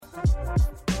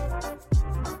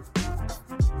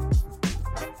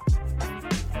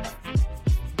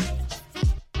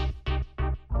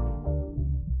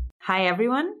Hi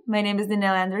everyone, my name is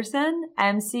Danielle Anderson.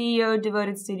 I'm CEO of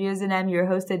Devoted Studios and I'm your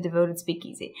host at Devoted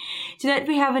Speakeasy. Tonight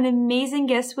we have an amazing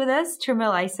guest with us,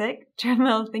 Tramel Isaac.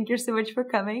 Tramel, thank you so much for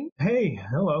coming. Hey,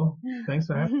 hello. Thanks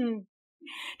for having me.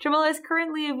 Tramel is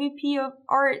currently a VP of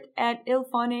Art at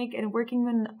IllFonic and working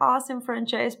on an awesome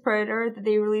franchise, Predator, that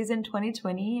they released in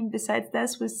 2020. And besides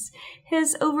this, with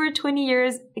his over 20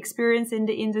 years experience in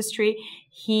the industry,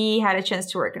 he had a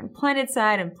chance to work on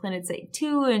PlanetSide and PlanetSide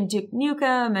 2 and Duke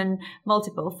Nukem and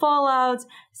multiple Fallouts.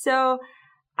 So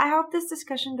I hope this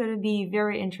discussion is going to be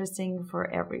very interesting for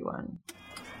everyone.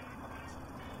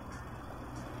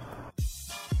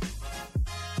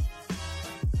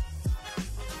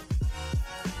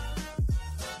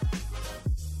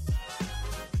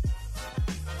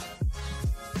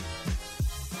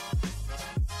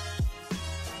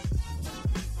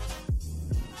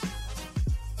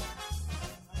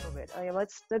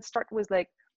 Let's start with like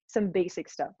some basic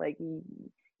stuff. Like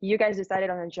you guys decided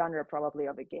on a genre probably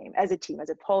of a game as a team, as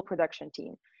a whole production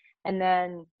team, and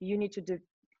then you need to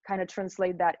kind of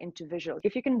translate that into visual.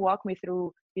 If you can walk me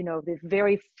through, the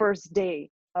very first day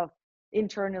of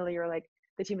internally, or like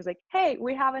the team is like, hey,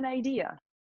 we have an idea.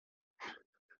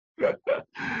 How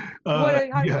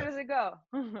does it go?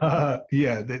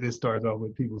 This starts off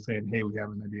with people saying, hey, we have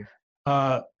an idea.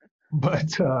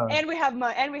 And we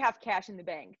have cash in the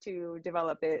bank to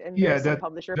develop it, and there's some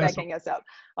publisher backing us up.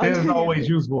 That's always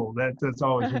useful. That's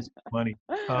always useful money.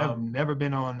 I've never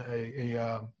been on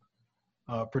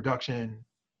a production,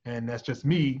 and that's just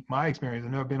me, my experience.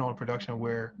 I've never been on a production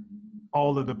where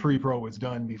all of the pre-pro is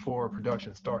done before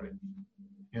production started.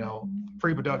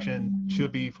 Pre-production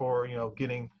should be for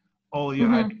getting all of your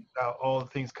ideas out, all the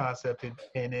things concepted,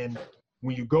 and then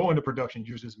when you go into production,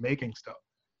 you're just making stuff.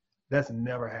 That's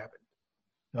never happened.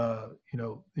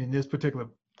 In this particular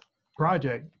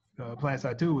project,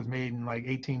 PlanetSide 2 was made in like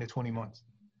 18 to 20 months.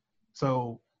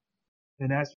 So, and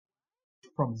that's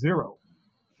from zero,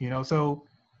 so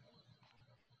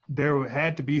there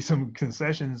had to be some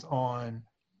concessions on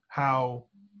how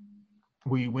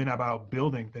we went about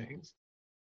building things.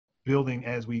 Building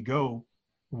as we go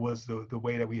was the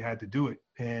way that we had to do it.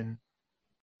 And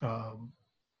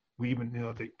we even,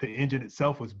 the engine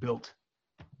itself was built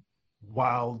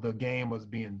while the game was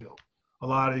being built. A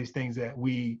lot of these things that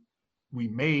we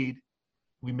made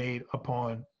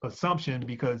upon assumption,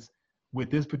 because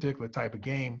with this particular type of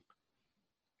game,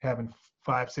 having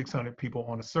 500-600 people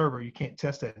on a server, you can't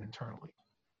test that internally.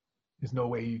 There's no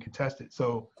way you can test it.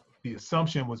 So the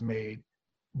assumption was made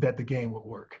that the game would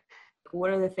work.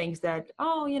 What are the things that,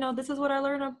 this is what I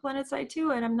learned on PlanetSide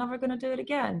 2 and I'm never going to do it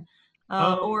again?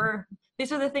 Or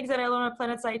these are the things that I learned on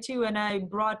PlanetSide 2 and I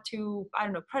brought to,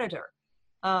 Predator.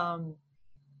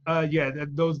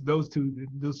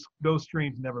 Those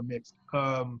streams never mixed.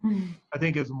 I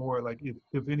think it's more like,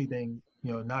 if anything,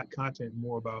 not content,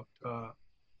 more about,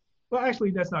 well,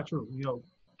 actually that's not true.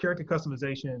 Character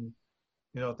customization,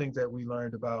 things that we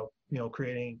learned about,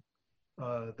 creating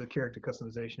the character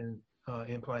customization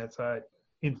in PlanetSide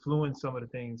influenced some of the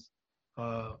things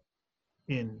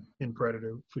in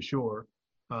Predator for sure.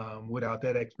 Without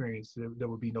that experience, there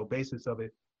would be no basis of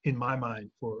it in my mind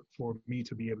for me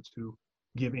to be able to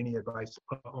give any advice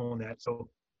on that. So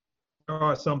there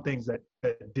are some things that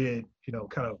did,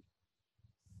 kind of,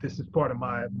 this is part of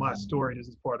my story, this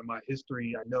is part of my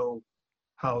history. I know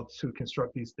how to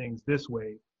construct these things this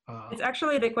way. It's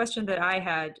actually the question that I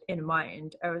had in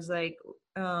mind. I was like,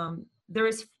 there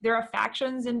are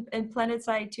factions in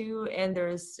PlanetSide 2, and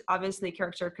there's obviously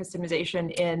character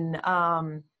customization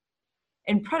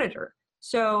in Predator.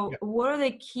 So what are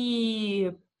the key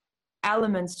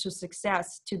elements to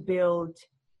success to build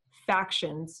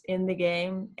factions in the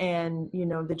game, and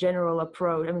the general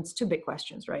approach? I mean, it's two big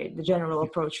questions, right? The general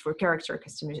approach for character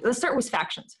customization. Let's start with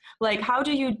factions. Like, how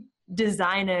do you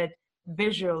design it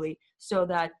visually so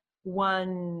that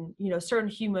certain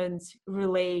humans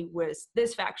relay with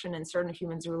this faction and certain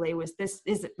humans relay with this?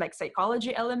 Is it like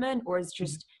psychology element, or is it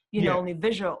just only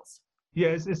visuals? Yeah,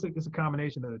 it's a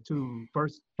combination of the two.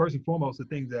 First and foremost, the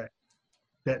thing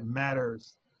that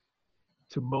matters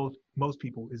to most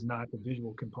people is not the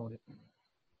visual component.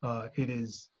 It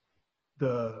is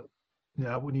I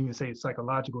wouldn't even say it's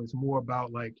psychological. It's more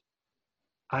about like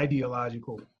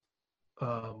ideological.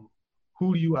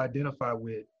 Who do you identify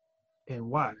with and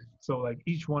why? So like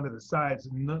each one of the sides,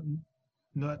 none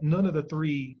of the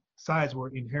three sides were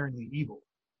inherently evil,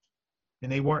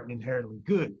 and they weren't inherently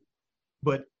good,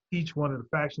 but each one of the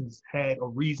factions had a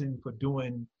reason for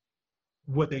doing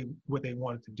what they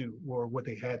wanted to do, or what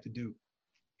they had to do.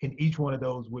 And each one of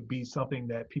those would be something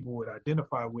that people would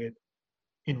identify with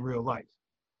in real life.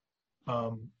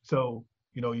 So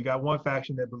You know, you got one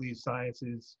faction that believes science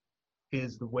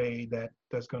is the way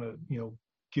that's going to, you know,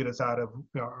 get us out of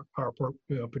our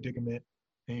predicament.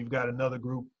 And you've got another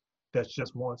group that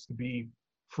just wants to be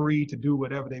free to do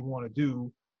whatever they want to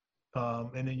do.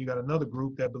 And then you got another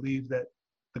group that believes that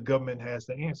the government has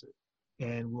the answer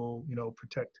and will, you know,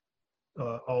 protect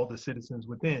all the citizens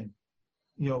within.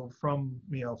 You know, from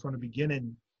the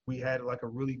beginning, we had like a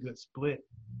really good split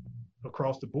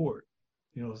across the board.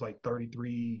 You know, it's like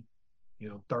 33, you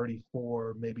know,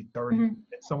 34, maybe 30,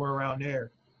 somewhere around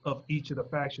there of each of the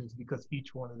factions, because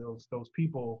each one of those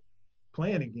people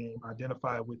playing the game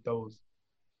identify with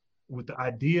the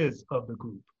ideas of the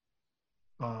group,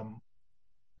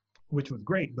 which was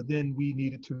great. But then we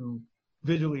needed to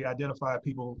visually identify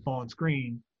people on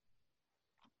screen,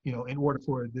 you know, in order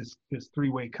for this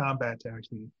three-way combat to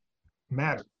actually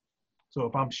matter. So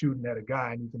if I'm shooting at a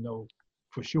guy, I need to know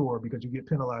for sure, because you get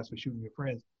penalized for shooting your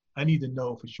friends. I need to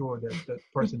know for sure that the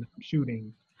person that I'm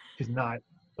shooting is not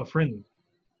a friendly.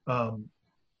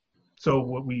 So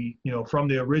what we, you know, from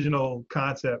the original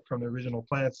concept, from the original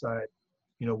plan side,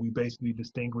 you know, we basically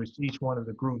distinguished each one of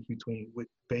the groups with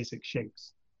basic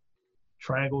shapes.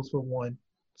 Triangles for one,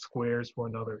 squares for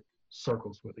another,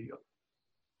 circles for the other.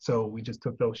 So we just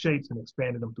took those shapes and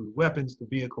expanded them through the weapons, the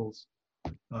vehicles,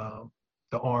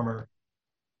 the armor,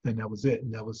 and that was it.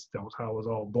 And that was how it was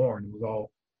all born. It was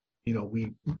all, you know,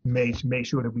 we made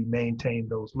sure that we maintained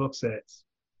those look sets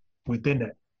within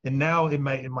that. And now it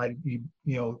might be,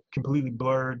 you know, completely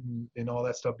blurred and all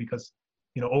that stuff, because,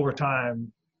 you know, over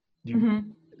time,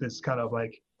 it's kind of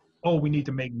like, oh, we need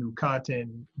to make new content,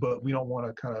 but we don't want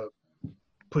to kind of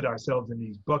put ourselves in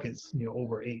these buckets, you know,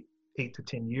 over 8 to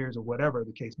 10 years or whatever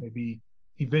the case may be.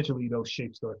 Eventually those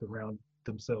shapes start to round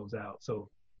themselves out. So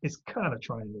it's kind of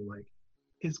triangle-like.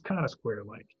 It's kind of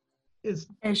square-like. It's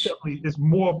definitely, it's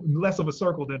less of a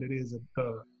circle than it is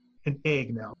an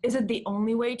egg now. Is it the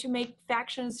only way to make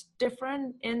factions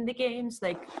different in the games?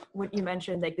 Like what you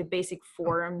mentioned, like the basic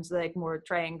forms, like more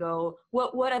triangle.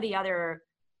 What are the other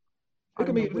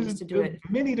ways to do it?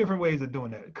 Many different ways of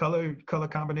doing that. Color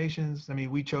combinations. I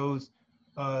mean, we chose,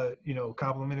 you know,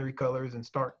 complementary colors and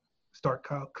stark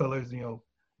colors. You know,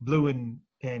 blue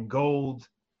and gold.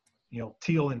 You know,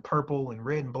 teal and purple and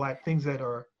red and black. Things that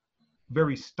are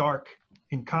very stark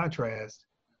in contrast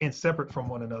and separate from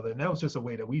one another. And that was just a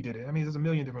way that we did it. I mean, there's a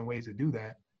million different ways to do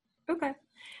that. Okay.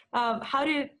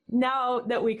 Now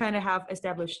that we kind of have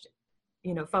established,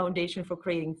 you know, foundation for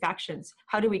creating factions,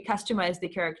 how do we customize the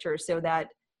character so that,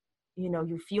 you know,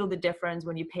 you feel the difference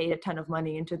when you paid a ton of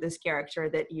money into this character,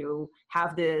 that you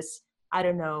have this, I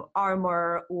don't know,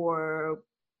 armor or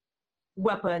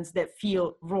weapons that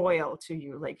feel royal to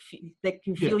you, like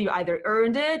you feel you either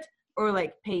earned it or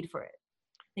like paid for it?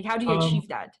 Like, how do you achieve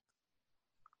that?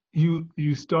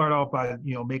 You start off by,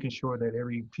 you know, making sure that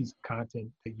every piece of content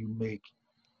that you make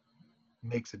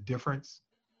makes a difference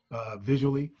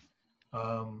visually.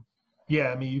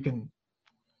 Yeah, I mean,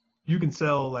 you can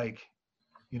sell, like,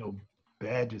 you know,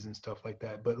 badges and stuff like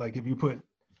that, but like if you put,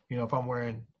 you know, if I'm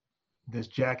wearing this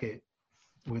jacket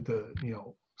with a, you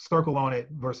know, circle on it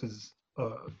versus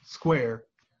square,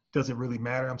 doesn't really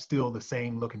matter. I'm still the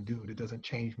same looking dude. It doesn't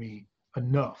change me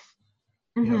enough.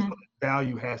 You know, so the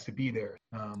value has to be there.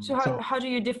 So how do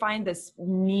you define this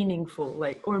meaningful,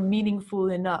 like, or meaningful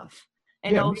enough?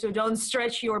 And also don't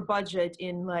stretch your budget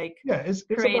in like, it's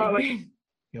about, like, you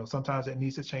know, sometimes it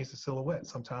needs to change the silhouette.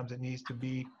 Sometimes it needs to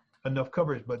be enough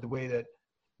coverage. But the way that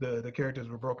the characters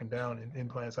were broken down in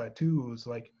PlanetSide 2 was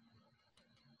like,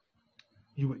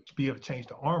 you would be able to change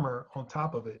the armor on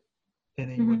top of it,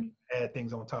 and then you would add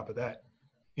things on top of that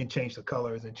and change the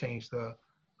colors and change the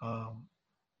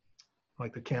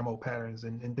like the camo patterns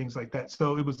and things like that.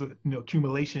 So it was a, you know,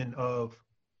 accumulation of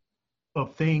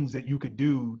things that you could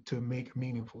do to make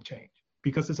meaningful change,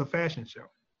 because it's a fashion show,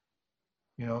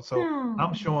 you know. So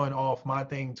I'm showing off my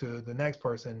thing to the next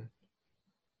person.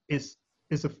 It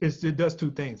does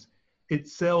two things. It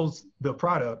sells the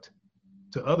product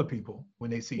to other people when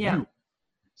they see you.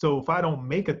 So if I don't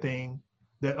make a thing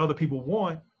that other people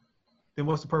want, then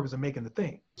what's the purpose of making the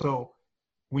thing? So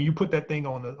when you put that thing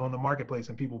on the marketplace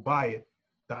and people buy it,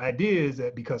 the idea is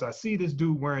that because I see this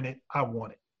dude wearing it, I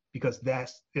want it, because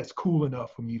that's cool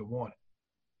enough for me to want it.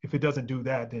 If it doesn't do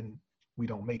that, then we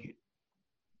don't make it.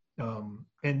 And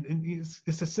it's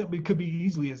as simple, it could be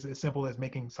easily as simple as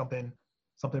making something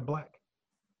black.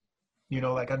 You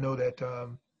know, like I know that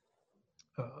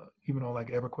even on like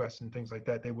EverQuest and things like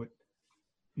that, they would,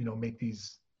 you know, make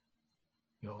these,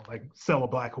 you know, like sell a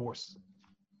black horse,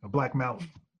 a black mountain.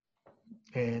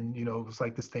 And, you know, it was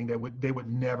like this thing that they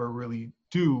would never really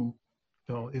do,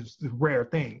 you know, it's a rare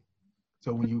thing.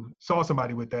 So when you saw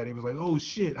somebody with that, it was like, oh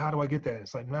shit, how do I get that?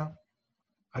 It's like, no,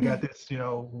 I got this,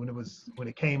 when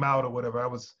it came out or whatever, I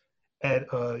was at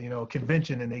a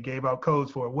convention and they gave out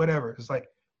codes for it, whatever. It's like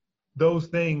those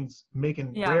things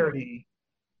making rarity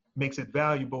makes it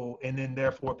valuable, and then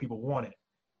therefore people want it.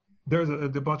 There's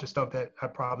a bunch of stuff that I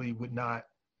probably would not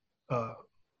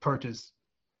purchase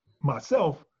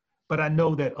myself, but I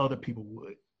know that other people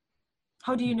would.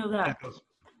 How do you know that?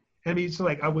 I mean, it's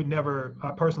like I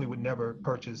personally would never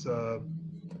purchase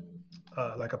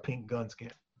like a pink gun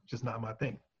skin. Just not my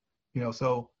thing,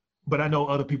 so, but I know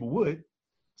other people would.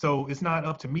 So it's not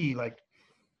up to me. Like,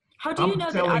 how do you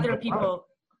know that other people?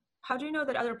 How do you know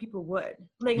that other people would?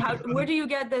 Like, where do you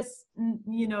get this,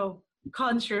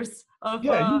 conscious of?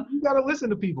 Yeah, you gotta listen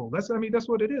to people. That's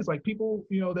what it is. Like people,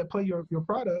 that play your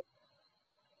product,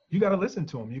 you gotta listen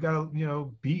to them. You gotta,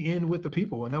 be in with the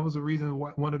people. And that was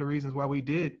one of the reasons why we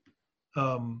did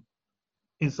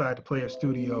Inside the Player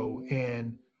Studio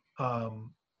and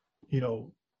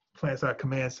PlanetSide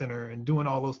Command Center and doing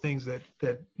all those things that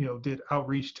did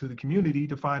outreach to the community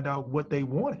to find out what they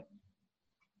wanted.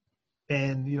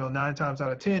 And 9 times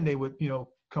out of 10 they would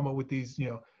come up with these,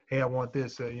 hey, I want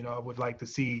this, I would like to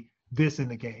see this in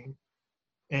the game.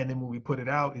 And then when we put it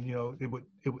out, and it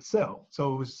would sell.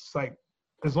 So it was like,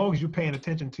 as long as you're paying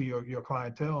attention to your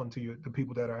clientele and to the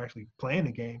people that are actually playing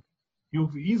the game,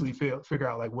 you'll easily figure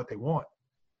out like what they want.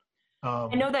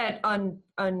 I know that on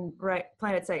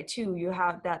PlanetSide too, you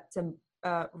have some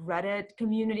Reddit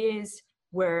communities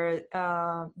where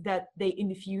that they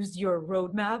infused your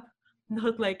roadmap,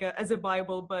 not like as a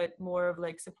Bible, but more of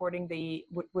like supporting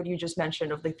what you just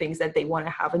mentioned of the things that they want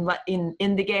to have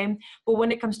in the game. But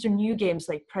when it comes to new games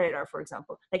like Predator, for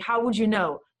example, like how would you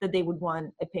know that they would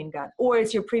want a pink gun? Or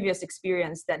it's your previous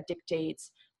experience that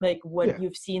dictates like what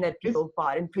you've seen that people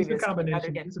bought in previous other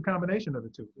games? It's a combination of the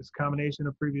two. It's a combination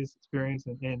of previous experience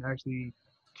and actually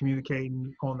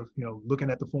communicating on the,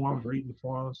 looking at the forums, reading the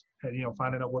forums, and,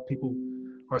 finding out what people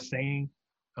are saying,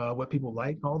 what people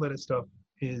like. All that stuff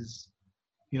is,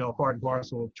 part and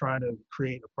parcel of trying to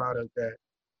create a product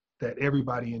that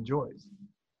everybody enjoys.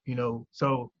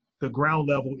 So the ground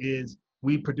level is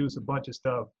we produce a bunch of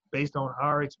stuff based on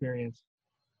our experience,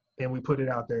 and we put it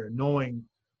out there knowing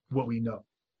what we know.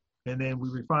 And then we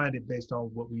refined it based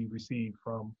on what we received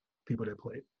from people that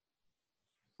played.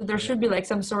 There should be like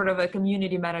some sort of a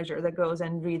community manager that goes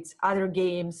and reads other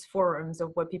games forums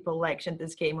of what people liked in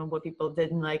this game and what people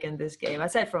didn't like in this game,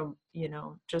 aside from,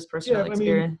 just personal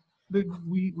experience.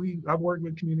 I've worked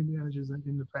with community managers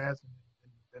in the past and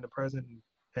in the present,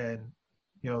 and,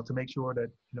 to make sure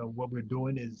that, what we're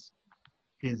doing is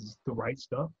the right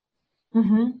stuff.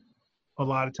 Mm-hmm. A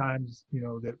lot of times,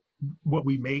 that what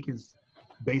we make is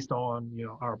based on,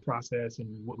 our process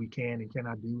and what we can and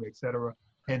cannot do, et cetera.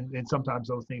 And sometimes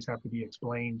those things have to be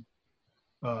explained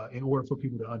in order for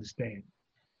people to understand.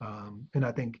 And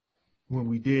I think when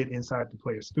we did Inside the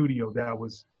Player Studio, that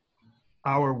was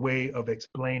our way of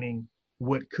explaining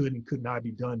what could and could not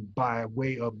be done by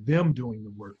way of them doing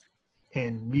the work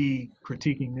and me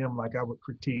critiquing them like I would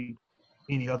critique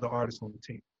any other artist on the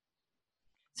team.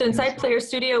 So Inside Player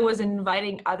Studio was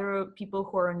inviting other people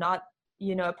who are not,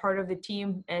 a part of the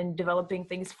team and developing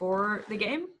things for the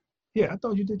game? Yeah, I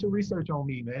thought you did your research on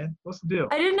me, man. What's the deal?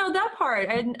 I didn't know that part.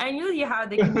 I knew you had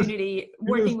the community,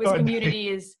 working with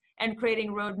communities and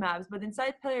creating roadmaps, but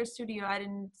Inside Player Studio, I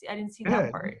didn't see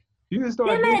that part. You can start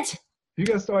Damn digging. it! You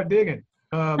got to start digging.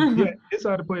 Yeah,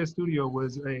 Inside the Player Studio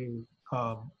was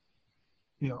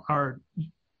our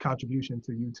contribution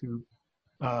to YouTube,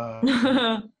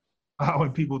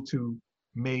 allowing people to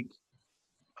make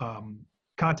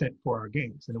content for our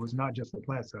games, and it was not just for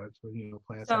PlanetSide, for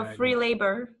PlanetSide. So free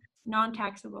labor,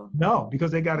 non-taxable. No,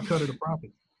 because they got a cut of the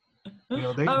profits. They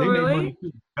really? made money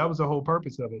too. That was the whole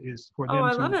purpose of it, is for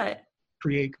them to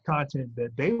create content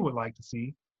that they would like to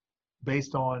see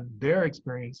based on their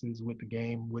experiences with the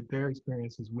game, with their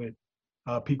experiences with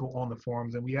people on the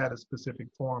forums. And we had a specific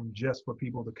forum just for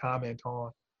people to comment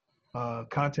on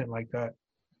content like that.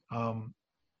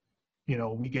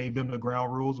 We gave them the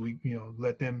ground rules. We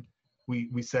let them.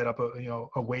 We set up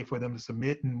a way for them to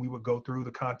submit, and we would go through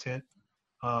the content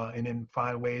and then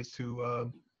find ways to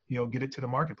get it to the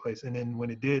marketplace. And then when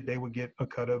it did, they would get a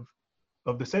cut of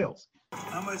the sales.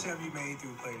 How much have you made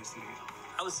through Player Studio?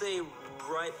 I would say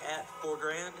right at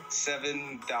 $4,000.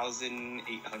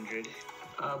 7,800.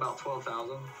 About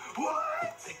 12,000.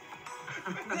 What?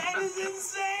 That is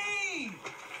insane!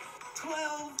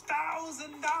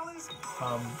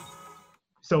 $12,000.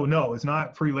 So no, it's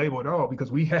not free label at all,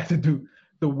 because we had to do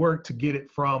the work to get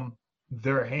it from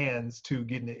their hands to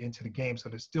getting it into the game. So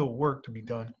there's still work to be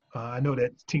done. I know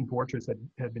that Team Fortress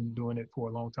had been doing it for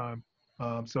a long time.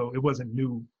 So it wasn't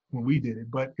new when we did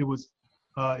it, but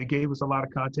it gave us a lot of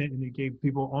content and it gave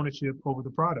people ownership over the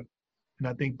product. And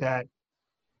I think that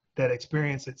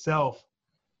experience itself,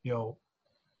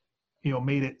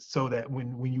 made it so that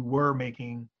when you were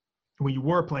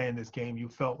playing this game, you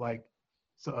felt like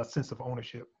a sense of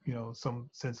ownership, some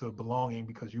sense of belonging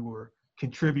because you were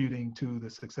contributing to the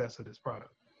success of this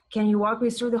product. Can you walk me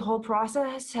through the whole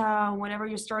process? Whenever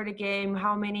you start a game,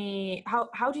 how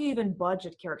do you even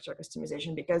budget character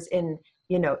customization? Because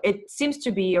it seems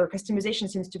to be, or customization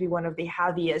seems to be one of the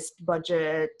heaviest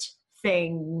budget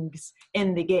things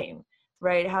in the game,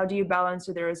 right? How do you balance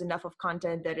so there is enough of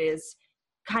content that is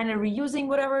kind of reusing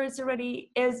whatever is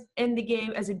already is in the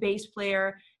game as a base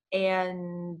player,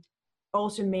 and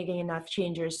also making enough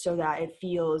changes so that it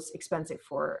feels expensive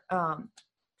for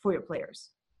your players?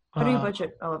 How do you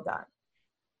budget all of that?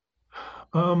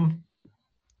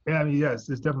 Yeah, I mean, yes,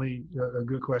 it's definitely a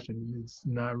good question. It's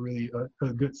not really a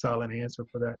good solid answer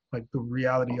for that. Like the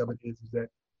reality of it is that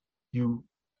you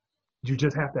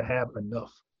just have to have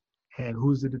enough. And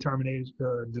who's the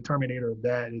determinator of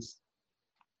that is,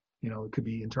 it could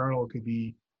be internal, it could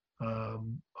be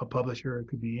a publisher, it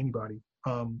could be anybody.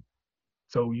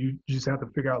 So you just have to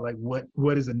figure out like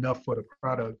what is enough for the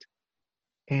product.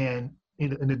 And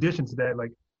in addition to that,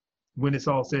 like when it's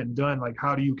all said and done, like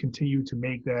how do you continue to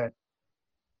make that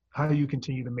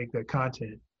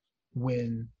content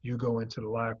when you go into the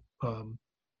live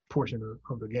portion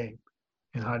of the game?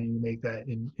 And how do you make that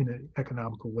in an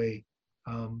economical way?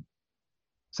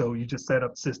 So you just set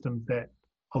up systems that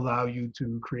allow you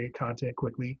to create content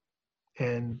quickly,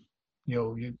 and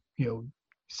you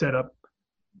set up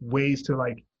ways to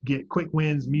like get quick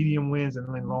wins, medium wins,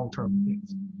 and then long-term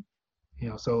wins.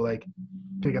 So like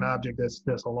pick an object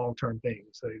that's a long-term thing.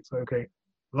 So it's okay,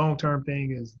 long-term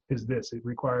thing is this. It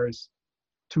requires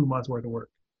 2 months worth of work.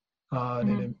 And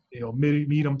then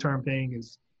medium-term thing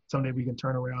is something we can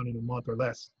turn around in a month or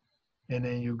less. And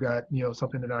then you've got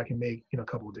something that I can make in a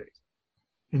couple of days.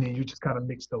 And then you just kind of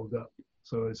mix those up.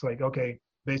 So it's like, okay,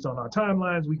 based on our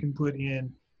timelines, we can put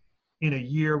in a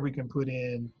year, we can put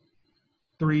in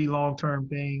 3 long-term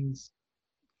things,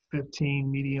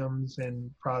 15 mediums, and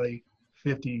probably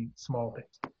 50 small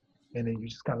things. And then you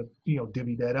just kind of,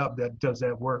 divvy that up. Does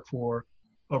that work for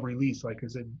a release? Like,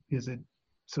 is it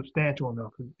substantial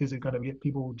enough? Is it going to get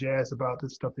people jazzed about the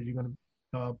stuff that you're going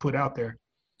to put out there?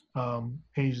 And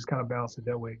you just kind of balance it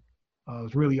that way.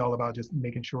 It's really all about just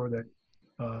making sure that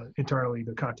internally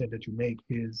the content that you make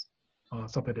is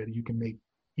something that you can make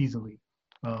easily.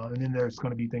 And then there's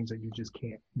going to be things that you just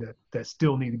can't, that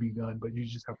still need to be done, but you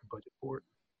just have to budget for it.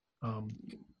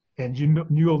 And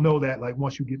you'll know that like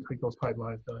once you get like those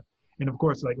pipelines done. And of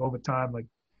course, like over time, like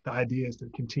the idea is to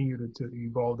continue to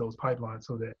evolve those pipelines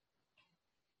so that,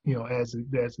 as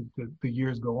the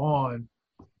years go on,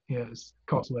 it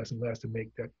costs less and less to make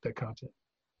that content.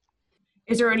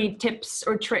 Is there any tips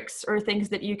or tricks or things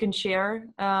that you can share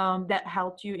that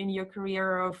helped you in your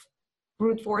career of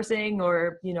brute forcing,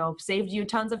 or saved you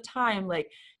tons of time? Like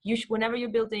whenever you're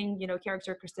building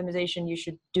character customization, you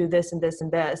should do this and this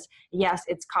and this. Yes,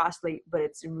 it's costly, but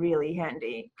it's really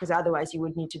handy, because otherwise you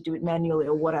would need to do it manually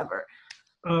or whatever.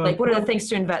 Like what are the things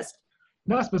to invest?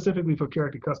 Not specifically for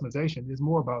character customization. It's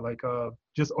more about like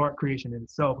just art creation in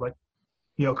itself. Like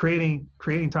creating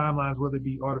timelines, whether it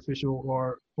be artificial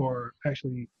or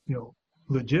actually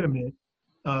legitimate.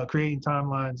 Creating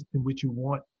timelines in which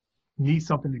you need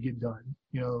something to get done.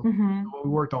 When we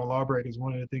worked on Lawbreakers,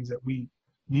 one of the things that we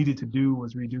needed to do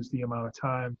was reduce the amount of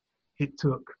time it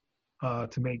took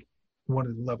to make one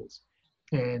of the levels.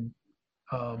 And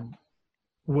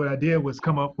what I did was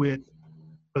come up with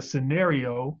a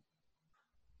scenario.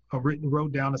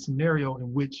 Wrote down a scenario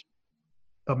in which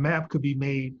a map could be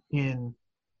made in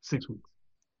 6 weeks.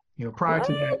 Prior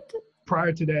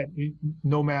to that,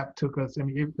 no map took us. I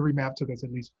mean, every map took us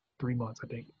at least 3 months, I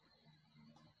think.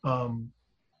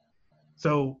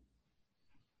 So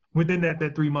within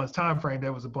that 3 months time frame,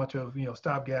 there was a bunch of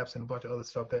stop gaps and a bunch of other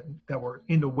stuff that were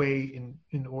in the way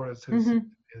in order to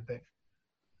anything.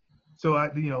 So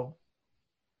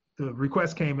the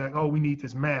request came like, oh, we need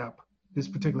this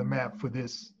particular map for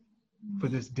this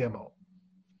demo.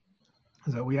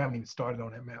 So we haven't even started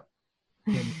on that map.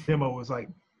 And the demo was like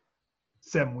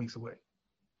 7 weeks away.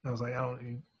 I was like,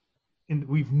 and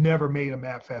we've never made a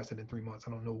map faster than 3 months.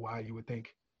 I don't know why you would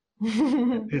think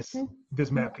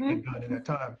this map can get done in that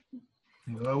time.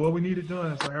 Well, we need it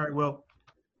done. It's like, all right, well,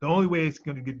 the only way it's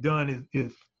going to get done is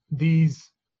if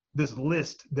this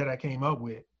list that I came up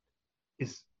with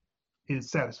is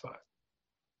satisfied.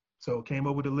 So came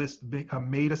up with a list. I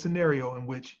made a scenario in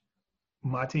which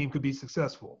my team could be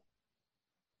successful.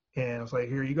 And I was like,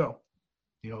 here you go.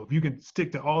 You know, if you can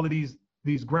stick to all of these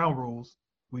ground rules,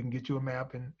 we can get you a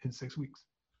map in 6 weeks.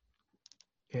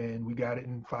 And we got it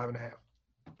in 5.5.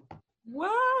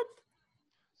 What?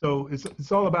 So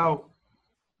it's all about,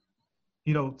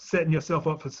 you know, setting yourself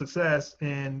up for success.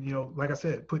 And, you know, like I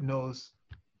said, putting those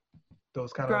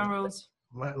kind Ground of rules.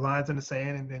 lines in the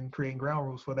sand and then creating ground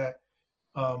rules for that.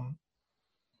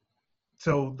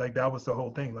 So like that was the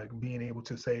whole thing, like being able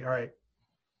to say, all right,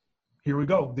 here we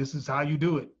go. This is how you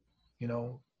do it, you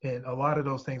know. And a lot of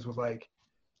those things was like,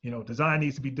 you know, design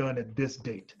needs to be done at this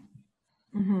date,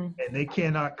 and they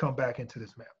cannot come back into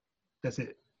this map. That's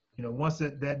it. You know, once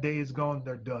that day is gone,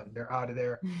 they're done. They're out of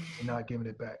there. They're not giving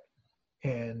it back.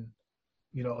 And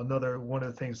you know, one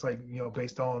of the things, like, you know,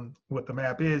 based on what the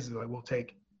map is, like we'll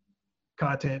take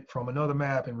content from another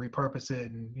map and repurpose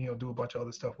it, and you know, do a bunch of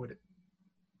other stuff with it,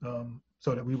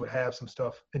 so that we would have some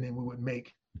stuff, and then we would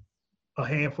make a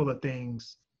handful of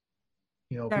things,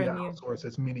 you know, Very via new. outsource,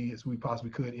 as many as we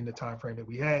possibly could in the time frame that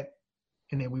we had,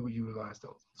 and then we would utilize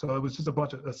those. So it was just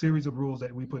a series of rules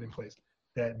that we put in place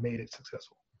that made it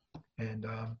successful, and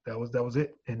that was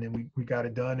it. And then we got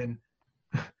it done, and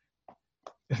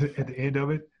at the end of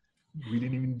it, we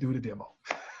didn't even do the demo.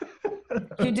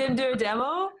 You didn't do a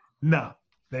demo? No,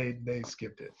 they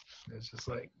skipped it. It's just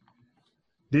like,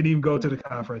 didn't even go to the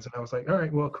conference. And I was like, all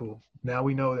right, well, cool. Now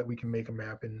we know that we can make a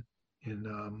map in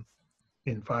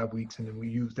 5 weeks, and then we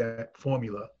use that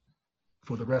formula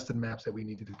for the rest of the maps that we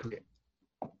needed to create.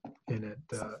 And it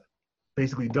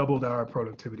basically doubled our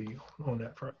productivity on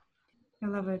that front. I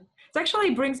love it. It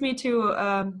actually brings me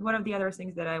to one of the other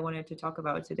things that I wanted to talk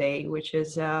about today, which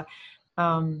is, you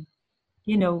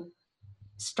know,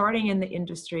 starting in the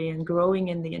industry and growing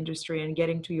in the industry and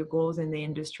getting to your goals in the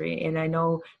industry. And I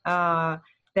know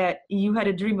that you had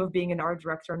a dream of being an art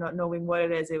director, not knowing what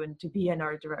it is even to be an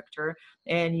art director.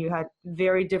 And you had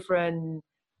very different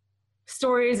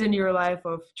stories in your life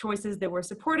of choices that were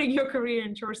supporting your career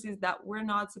and choices that were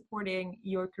not supporting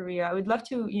your career. I would love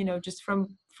to, you know, just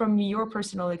from your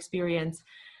personal experience,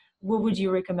 what would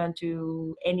you recommend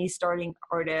to any starting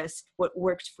artist? What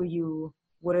worked for you?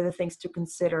 What are the things to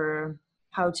consider?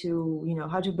 How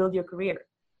to build your career?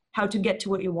 How to get to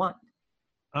what you want?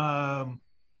 I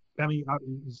mean,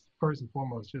 first and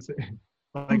foremost, just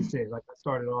like you said, like I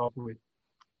started off with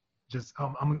just I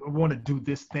want to do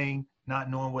this thing, not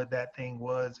knowing what that thing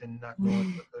was and not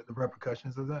knowing the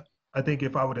repercussions of that. I think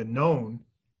if I would have known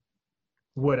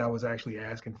what I was actually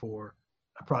asking for,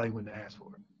 I probably wouldn't have asked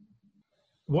for it.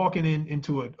 Walking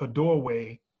into a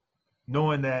doorway,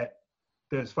 knowing that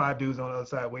there's 5 dudes on the other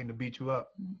side waiting to beat you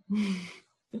up,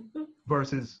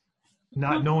 versus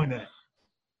not knowing that.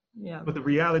 Yeah. But the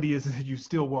reality is that you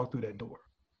still walk through that door.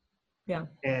 Yeah.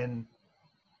 And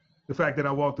the fact that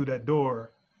I walked through that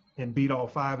door and beat all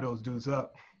 5 of those dudes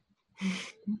up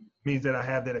means that I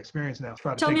have that experience now.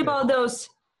 Tell me about those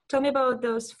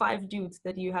 5 dudes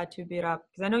that you had to beat up,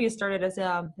 because I know you started as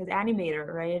an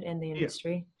animator, right, in the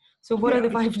industry. So what are the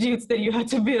 5 dudes that you had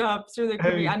to beat up through the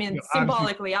career? I mean,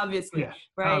 symbolically, obviously,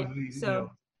 right? Obviously,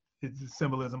 so it's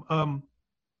symbolism.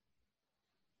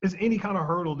 Is any kind of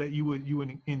hurdle that you would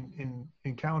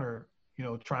encounter, you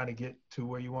know, trying to get to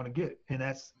where you want to get, and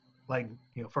that's like,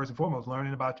 you know, first and foremost,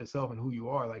 learning about yourself and who you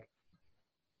are. Like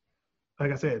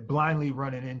I said, blindly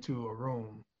running into a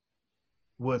room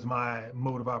was my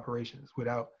mode of operations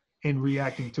and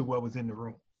reacting to what was in the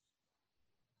room.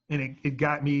 And it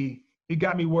got me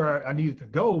where I needed to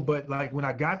go. But like when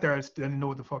I got there, I still didn't know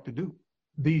what the fuck to do.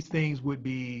 These things would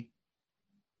be,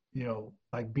 you know,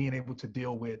 like being able to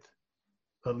deal with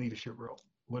a leadership role.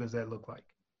 What does that look like?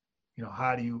 You know,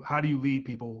 how do you lead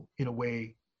people in a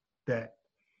way that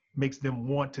makes them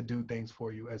want to do things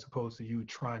for you, as opposed to you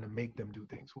trying to make them do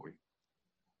things for you?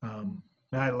 And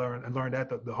I learned that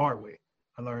the hard way.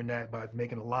 I learned that by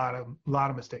making a lot of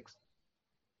mistakes.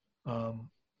 And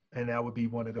that would be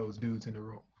one of those dudes in the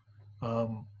room.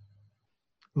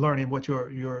 Learning what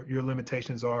your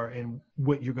limitations are and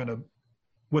what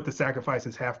the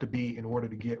sacrifices have to be in order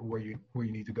to get where you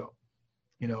need to go.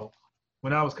 You know,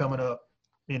 when I was coming up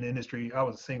in the industry, I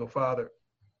was a single father,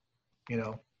 you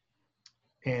know,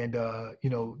 and you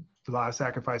know, a lot of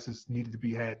sacrifices needed to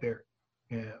be had there,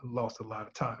 and lost a lot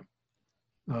of time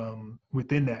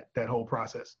within that whole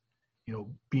process. You know,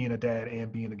 being a dad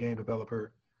and being a game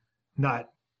developer,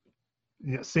 not,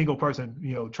 you know, single person,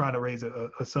 you know, trying to raise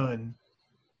a son,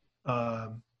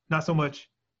 not so much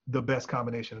the best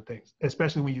combination of things,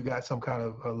 especially when you got some kind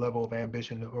of a level of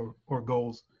ambition or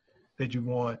goals that you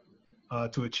want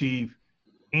to achieve,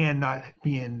 and not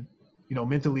being, you know,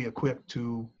 mentally equipped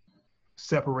to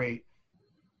separate,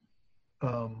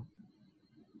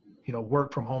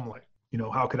 work from home life.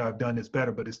 How could I have done this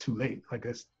better? But it's too late. Like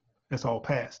that's all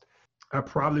past. I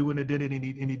probably wouldn't have did it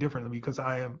any differently because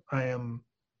I'm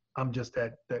just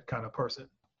that kind of person.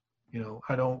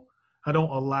 I don't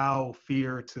allow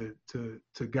fear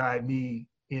to guide me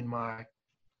in my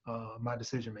my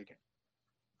decision making.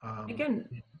 Again,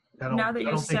 I now that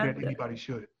don't you think said that anybody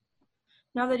should.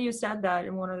 Now that you said that,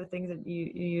 and one of the things that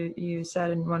you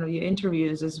said in one of your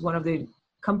interviews is one of the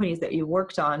companies that you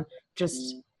worked on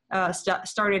just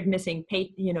started missing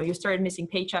pay. You started missing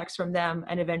paychecks from them,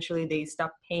 and eventually they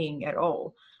stopped paying at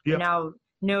all. Yep. Now,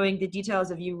 knowing the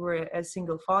details of you were a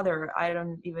single father, I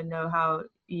don't even know how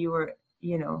you were,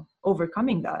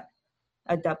 overcoming that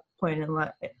at that point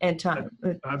in time.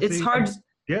 It's hard.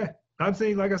 I've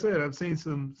seen, like I said, I've seen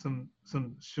some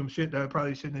shit that I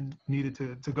probably shouldn't have needed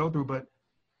to go through, but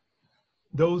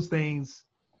those things,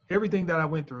 everything that I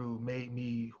went through made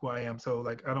me who I am. So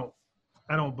like, I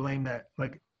don't blame that.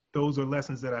 Like, those are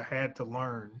lessons that I had to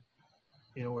learn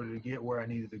in order to get where I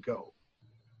needed to go.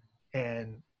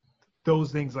 And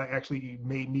those things like actually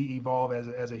made me evolve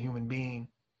as a human being.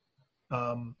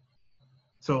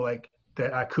 So like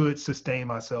that I could sustain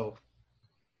myself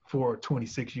for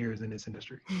 26 years in this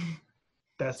industry.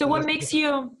 So what makes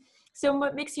you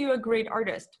a great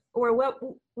artist? Or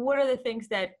what are the things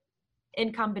that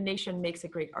in combination makes a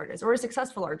great artist or a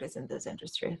successful artist in this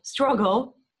industry?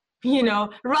 Struggle,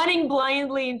 running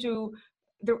blindly into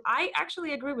I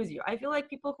actually agree with you. I feel like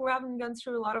people who haven't gone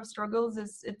through a lot of struggles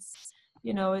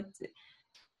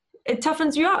it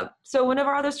toughens you up. So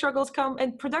whenever other struggles come,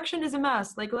 and production is a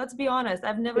mess. Like, let's be honest,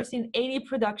 I've never seen any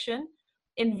production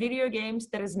in video games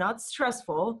that is not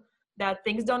stressful, that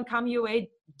things don't come your way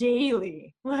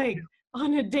daily, like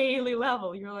on a daily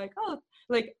level. You're like, oh,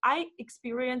 like I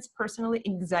experience personally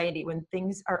anxiety when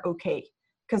things are okay,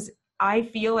 because I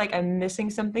feel like I'm missing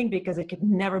something because it could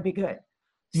never be good.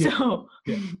 So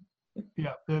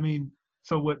yeah. I mean,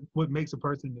 so what makes a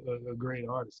person a great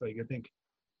artist? Like, I think,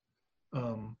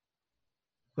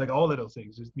 like all of those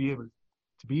things, just be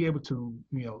able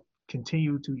to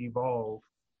continue to evolve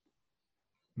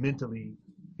mentally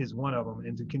is one of them,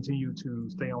 and to continue to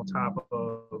stay on top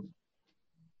of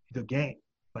the game.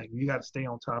 Like, you got to stay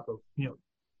on top of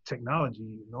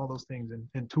technology and all those things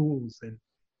and tools, and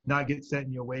not get set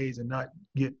in your ways, and not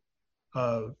get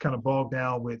kind of bogged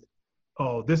down with,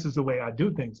 oh, this is the way I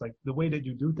do things. Like, the way that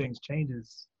you do things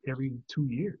changes every 2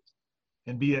 years,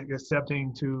 and be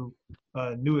accepting to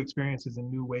new experiences and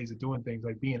new ways of doing things,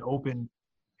 like being open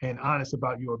and honest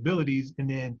about your abilities, and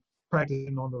then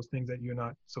practicing on those things that you're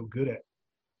not so good at.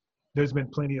 There's been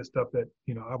plenty of stuff that,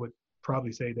 I would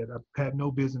probably say that I've had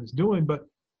no business doing, but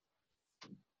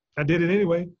I did it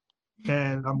anyway.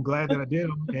 And I'm glad that I did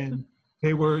them. And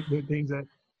they were the things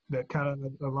that kind of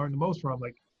I learned the most from.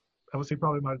 Like, I would say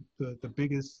probably the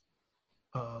biggest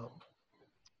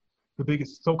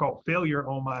so-called failure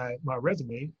on my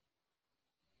resume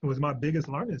was my biggest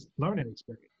learning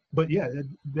experience. But yeah,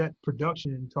 that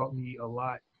production taught me a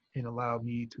lot and allowed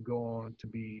me to go on to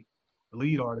be a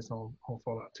lead artist on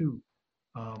Fallout 2.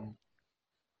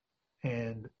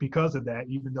 And because of that,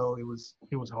 even though it was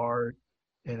hard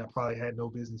and I probably had no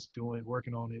business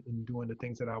working on it and doing the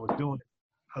things that I was doing,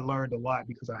 I learned a lot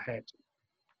because I had to.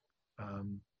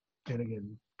 And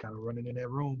again, kind of running in that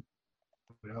room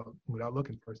without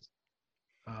looking first.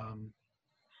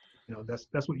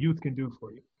 That's what youth can do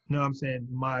for you. You know what I'm saying?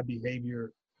 My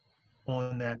behavior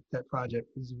on that project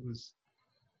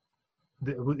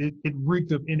it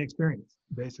reeked of inexperience,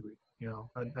 basically.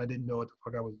 I didn't know what the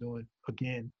fuck I was doing.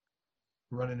 Again,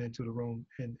 running into the room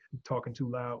and talking too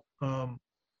loud.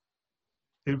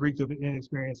 It reeked of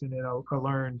inexperience, and then I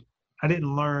learned. I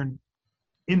didn't learn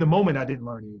in the moment. I didn't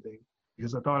learn anything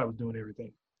because I thought I was doing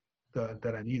everything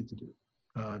that I needed to do.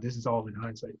 This is all in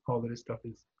hindsight. All of this stuff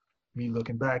is me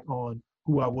looking back on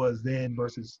who I was then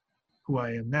versus who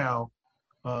I am now,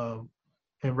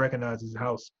 and recognizes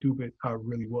how stupid I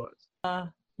really was.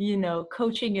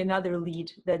 Coaching another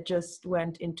lead that just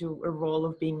went into a role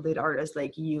of being lead artist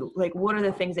like you, like, what are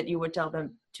the things that you would tell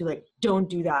them to, like, don't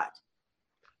do that?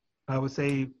 I would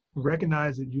say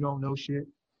recognize that you don't know shit,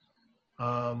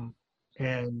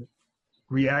 and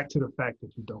react to the fact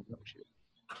that you don't know shit.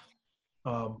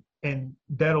 And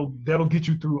that'll get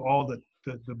you through all the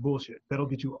bullshit. That'll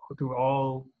get you through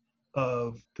all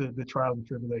of the trials and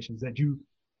tribulations that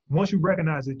once you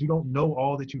recognize that you don't know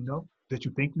all that you know, that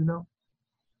you think you know,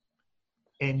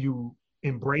 and you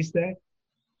embrace that.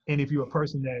 And if you're a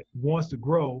person that wants to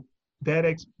grow, that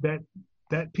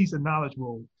piece of knowledge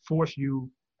will force you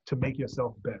to make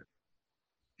yourself better.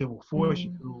 It will force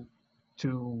you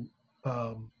to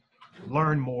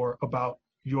learn more about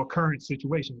your current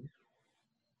situation.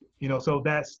 So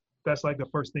that's like the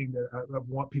first thing that I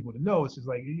want people to know. It's just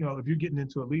like, if you're getting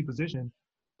into a lead position,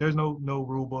 there's no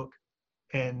rule book,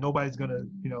 and nobody's gonna,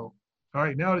 all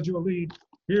right, now that you're a lead,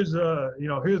 here's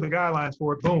here's the guidelines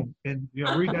for it, boom, and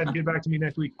read that and get back to me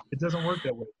next week. It doesn't work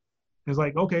that way. It's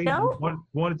like, okay, No? you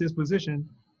wanted this position,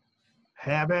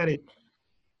 have at it.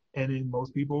 And then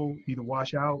most people either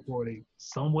wash out or they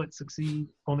somewhat succeed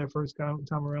on their first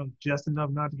time around, just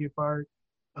enough not to get fired.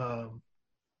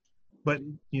 But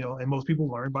and most people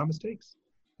learn by mistakes.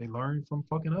 They learn from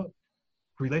fucking up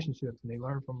relationships, and they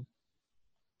learn from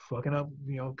fucking up,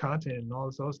 content and all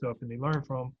this other stuff, and they learn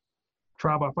from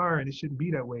trial by fire. And it shouldn't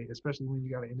be that way, especially when you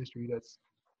got an industry that's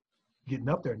getting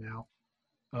up there now.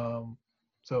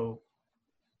 So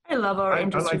I love our I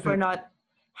industry like for that. not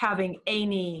having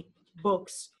any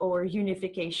books or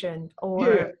unification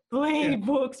or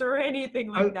playbooks or anything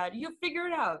like that. You figure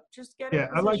it out. Just get a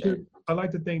position. I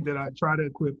like to think that I try to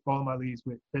equip all my leads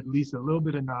with at least a little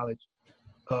bit of knowledge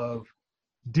of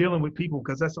dealing with people,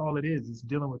 because that's all it is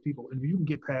dealing with people. And if you can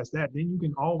get past that, then you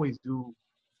can always do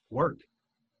work.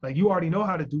 Like, you already know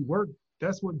how to do work.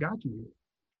 That's what got you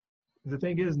here. The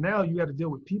thing is, now you got to deal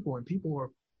with people, and people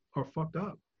are fucked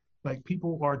up. Like,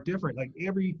 people are different. Like,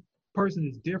 every person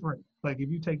is different. Like, if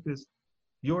you take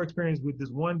your experience with this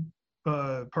one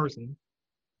person,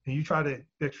 and you try to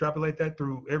extrapolate that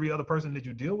through every other person that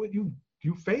you deal with, you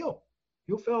fail.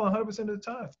 You'll fail 100% of the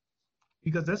time,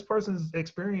 because this person's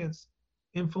experience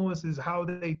influences how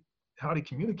they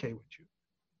communicate with you.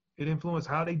 It influences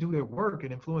how they do their work.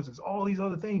 It influences all these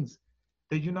other things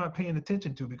that you're not paying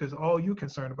attention to, because all you're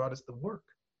concerned about is the work.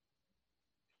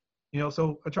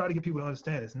 So I try to get people to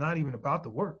understand it's not even about the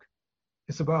work.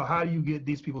 It's about how do you get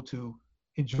these people to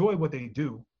enjoy what they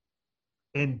do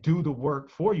and do the work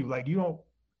for you. Like, you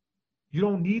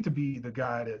don't need to be the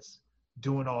guy that's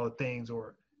doing all the things,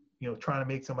 or trying to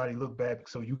make somebody look bad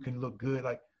so you can look good.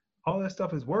 Like, all that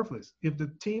stuff is worthless. If the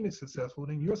team is successful,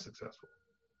 then you're successful.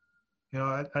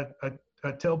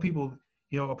 I tell people,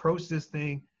 approach this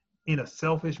thing in a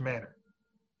selfish manner.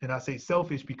 And I say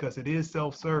selfish because it is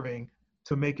self-serving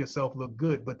to make yourself look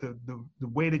good. But the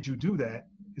way that you do that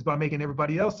is by making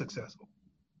everybody else successful.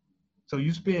 So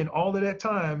you spend all of that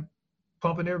time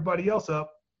pumping everybody else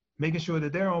up, making sure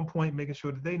that they're on point, making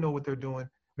sure that they know what they're doing,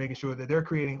 making sure that they're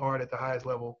creating art at the highest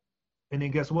level. And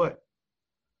then guess what?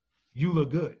 You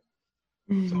look good.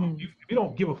 So if you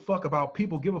don't give a fuck about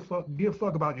people, give a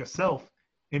fuck about yourself,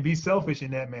 and be selfish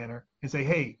in that manner, and say,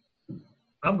 hey,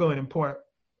 I'm going to impart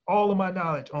all of my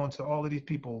knowledge onto all of these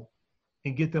people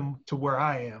and get them to where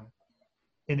I am.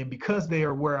 And then because they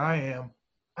are where I am,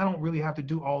 I don't really have to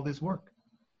do all this work.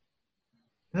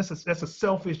 And that's a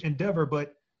selfish endeavor,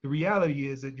 but the reality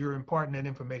is that you're imparting that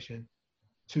information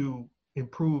to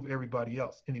improve everybody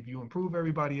else. And if you improve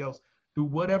everybody else through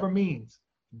whatever means,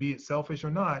 be it selfish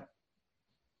or not,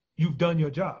 you've done your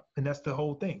job. And that's the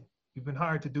whole thing. You've been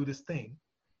hired to do this thing.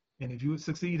 And if you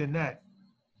succeed in that,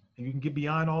 and you can get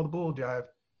beyond all the bull jive,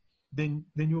 then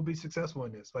you'll be successful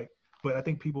in this. But I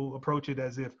think people approach it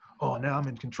as if, oh, now I'm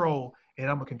in control and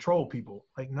I'm gonna control people.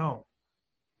 Like, no,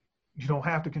 you don't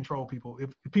have to control people.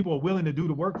 If people are willing to do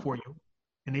the work for you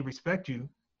and they respect you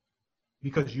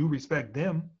because you respect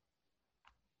them,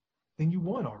 then you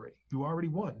won already. You already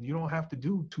won. You don't have to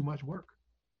do too much work.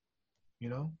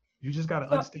 You just got to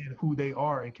understand who they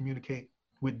are and communicate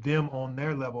with them on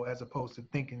their level, as opposed to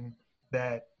thinking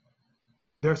that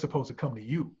they're supposed to come to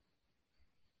you.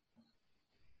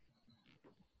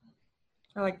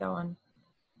 I like that one.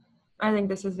 I think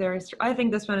this is I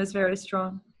think this one is very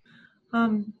strong.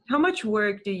 How much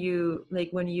work do you, like,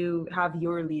 when you have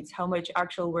your leads, how much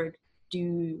actual work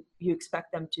do you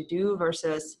expect them to do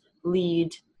versus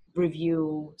lead,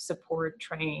 review, support,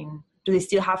 train? Do they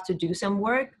still have to do some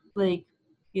work? Like,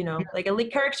 like a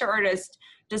lead character artist,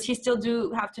 does he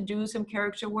still have to do some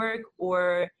character work,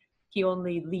 or he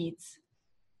only leads?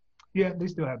 Yeah, they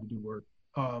still have to do work.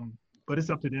 But it's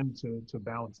up to them to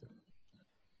balance it.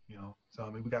 So I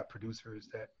mean, we got producers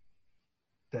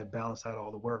that balance out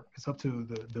all the work. It's up to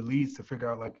the leads to figure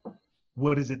out, like,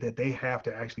 what is it that they have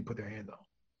to actually put their hands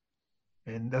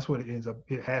on. And that's what it ends up.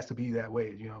 It has to be that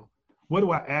way. What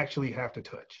do I actually have to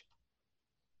touch?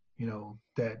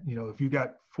 If you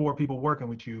got 4 people working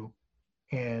with you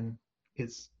and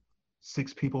it's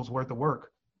 6 people's worth of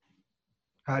work,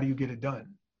 how do you get it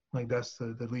done? Like, that's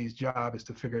the lead's job, is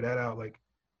to figure that out. Like,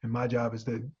 and my job is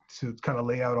to kind of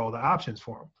lay out all the options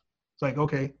for them. It's like,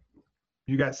 okay,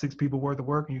 you got 6 people worth of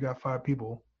work and you got 5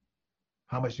 people.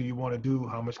 How much do you want to do?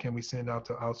 How much can we send out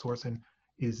to outsourcing?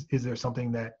 Is there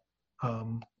something that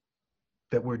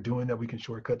that we're doing that we can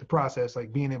shortcut the process,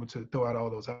 like being able to throw out all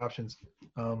those options.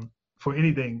 For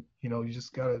anything, you know,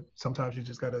 sometimes you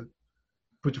just gotta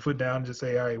put your foot down and just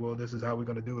say, all right, well, this is how we're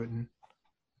gonna do it.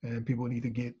 And people need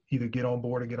to either get on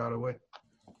board or get out of the way.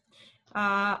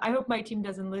 I hope my team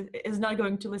is not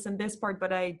going to listen this part,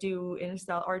 but I do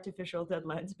install artificial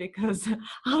deadlines because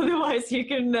otherwise you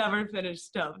can never finish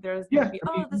stuff. There's going to be,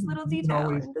 this little detail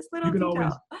and this little detail.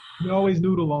 You can always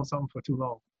noodle on something for too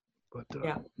long. But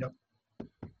yeah. Yep.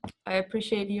 I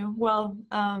appreciate you. Well,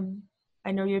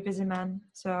 I know you're a busy man,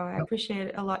 so I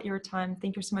appreciate a lot your time.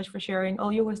 Thank you so much for sharing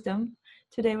all your wisdom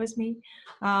today with me.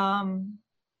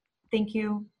 Thank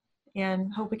you,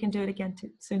 and hope we can do it again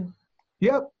soon.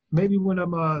 Yep. Maybe when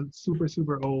I'm super,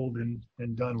 super old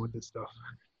and done with this stuff.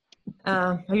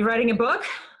 Are you writing a book?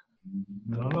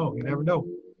 I don't know. You never know.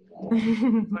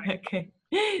 Okay.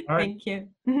 All right. Thank you.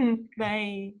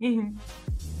 Bye.